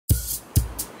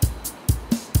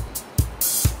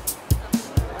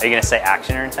Are you going to say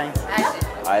action or anything? Action.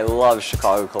 I love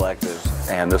Chicago Collective.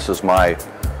 And this is my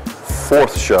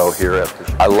fourth show here at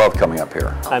the I love coming up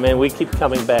here. I mean, we keep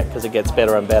coming back because it gets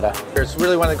better and better. It's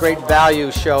really one of the great value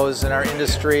shows in our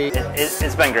industry.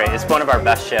 It's been great. It's one of our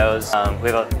best shows. We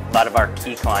have a lot of our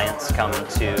key clients come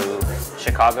to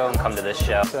Chicago and come to this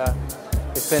show.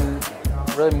 It's been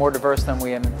really more diverse than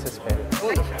we anticipated.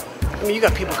 I mean, you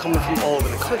got people coming from all over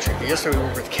the country. Yesterday we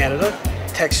were with Canada,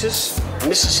 Texas,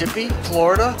 Mississippi,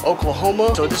 Florida,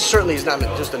 Oklahoma. So this certainly is not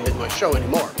just a Midwest show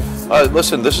anymore.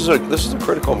 Listen, this is a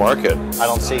critical market. I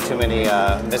don't see too many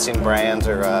missing brands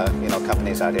or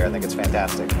companies out here. I think it's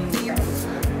fantastic.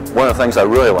 One of the things I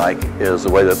really like is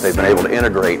the way that they've been able to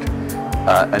integrate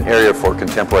an area for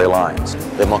contemporary lines.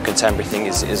 The more contemporary thing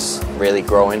is really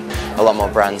growing. A lot more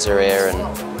brands are here,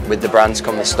 and with the brands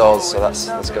come the stalls, so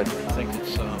that's good. I think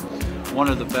it's one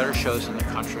of the better shows in the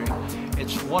country.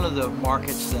 It's one of the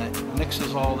markets that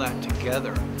mixes all that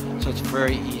together, so it's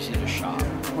very easy to shop.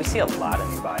 We see a lot of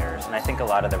new buyers, and I think a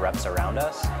lot of the reps around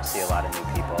us see a lot of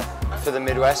new people. For the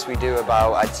Midwest, we do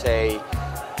about, I'd say,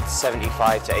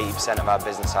 75 to 80% of our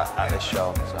business at this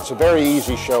show. So. It's a very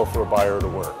easy show for a buyer to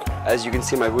work. As you can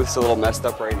see, my booth's a little messed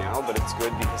up right now, but it's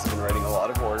good because I've been writing a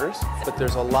lot of orders. But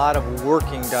there's a lot of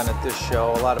working done at this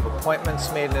show, a lot of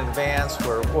appointments made in advance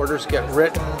where orders get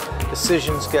written,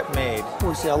 decisions get made.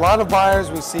 We see a lot of buyers.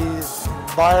 We see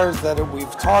buyers that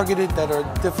we've targeted that are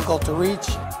difficult to reach.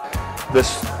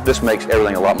 This makes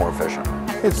everything a lot more efficient.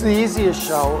 It's the easiest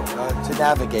show to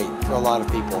navigate for a lot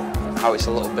of people. How it's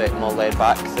a little bit more laid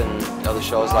back than other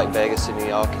shows like Vegas in New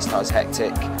York. It's not as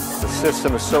hectic. The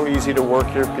system is so easy to work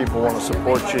here. People want to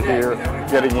support you here,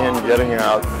 getting in, getting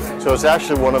out. So it's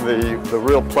actually one of the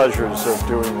real pleasures of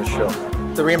doing the show.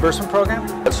 The reimbursement program?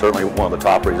 That's certainly one of the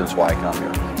top reasons why I come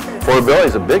here. Affordability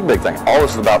is a big, big thing. All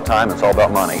this is about time, it's all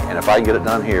about money. And if I can get it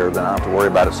done here, then I don't have to worry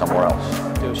about it somewhere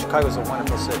else. Dude, Chicago's a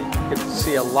wonderful city. You get to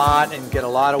see a lot and get a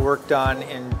lot of work done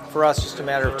in, for us, just a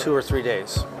matter of 2 or 3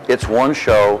 days. It's one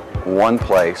show, one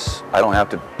place. I don't have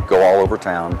to go all over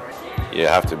town. You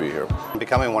have to be here.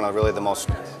 Becoming one of really the most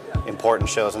important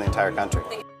shows in the entire country.